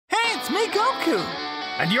me, Goku.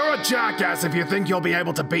 And you're a jackass if you think you'll be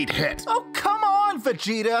able to beat Hit. Oh, come on,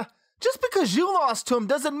 Vegeta. Just because you lost to him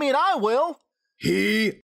doesn't mean I will.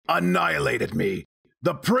 He annihilated me.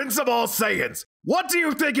 The Prince of all Saiyans. What do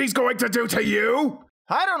you think he's going to do to you?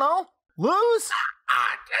 I don't know. Lose?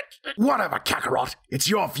 Whatever, Kakarot. It's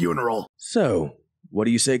your funeral. So, what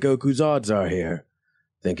do you say Goku's odds are here?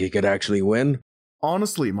 Think he could actually win?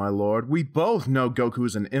 Honestly, my lord, we both know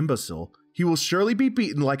Goku's an imbecile. He will surely be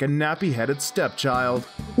beaten like a nappy-headed stepchild.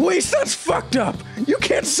 Whis, that's fucked up! You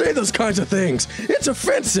can't say those kinds of things! It's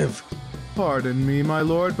offensive! Pardon me, my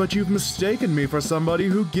lord, but you've mistaken me for somebody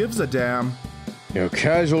who gives a damn. Your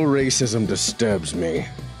casual racism disturbs me.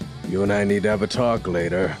 You and I need to have a talk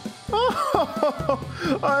later.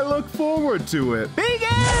 Oh, I look forward to it. Begin!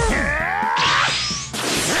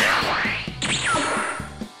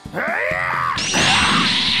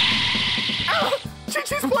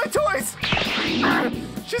 Chi-Chi's play toys!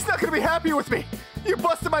 She's not gonna be happy with me. You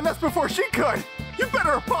busted my nuts before she could. You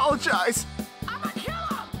better apologize. I'm a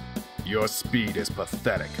killer! Your speed is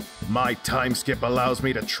pathetic. My time skip allows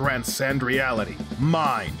me to transcend reality,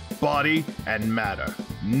 mind, body, and matter.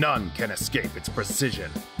 None can escape its precision.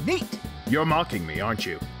 Neat. You're mocking me, aren't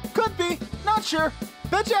you? Could be. Not sure.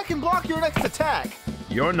 Bet you I can block your next attack.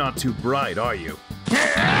 You're not too bright, are you?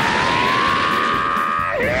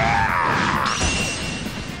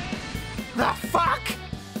 The fuck?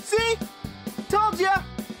 See? Told ya.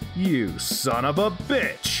 You son of a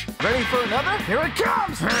bitch! Ready for another? Here it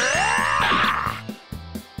comes!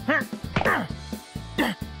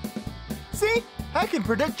 See? I can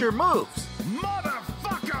predict your moves.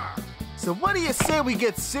 Motherfucker! So what do you say we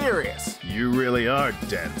get serious? You really are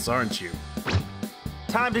dense, aren't you?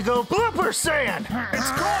 Time to go Blooper Saiyan!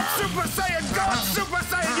 It's called Super Saiyan God Super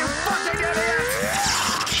Saiyan, you fucking idiot!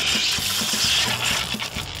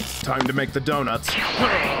 Time to make the donuts.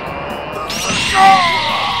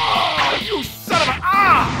 Oh, you son of a...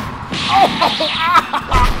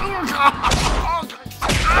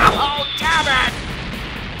 Oh, damn it!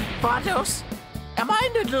 Vados, am I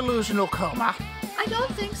in a delusional coma? I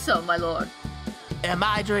don't think so, my lord. Am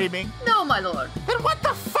I dreaming? No, my lord. Then what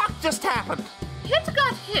the fuck just happened? Hit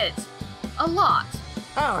got hit. A lot.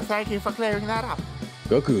 Oh, thank you for clearing that up.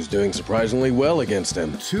 Goku's doing surprisingly well against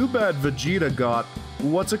him. Too bad Vegeta got...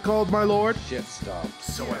 What's it called, my lord? Shift stop.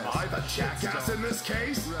 So am I the jackass in this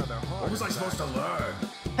case? What was I supposed to learn?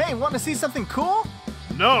 Hey, want to see something cool?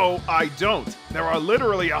 No, I don't. There are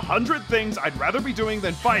literally 100 things I'd rather be doing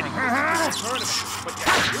than fighting in this little tournament. But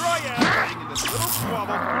yet, here I am, fighting in this little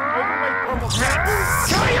squabble for an overweight purple cat.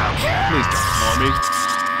 Please don't ignore me.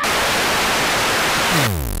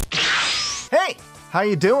 Hey, how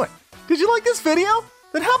you doing? Did you like this video?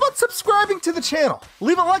 Then how about subscribing to the channel?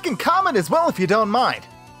 Leave a like and comment as well if you don't mind.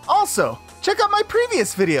 Also, check out my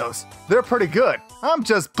previous videos. They're pretty good. I'm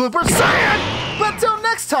just Blooper Saiyan! But till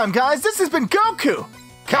next time, guys, this has been Goku.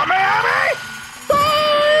 Kamehameha!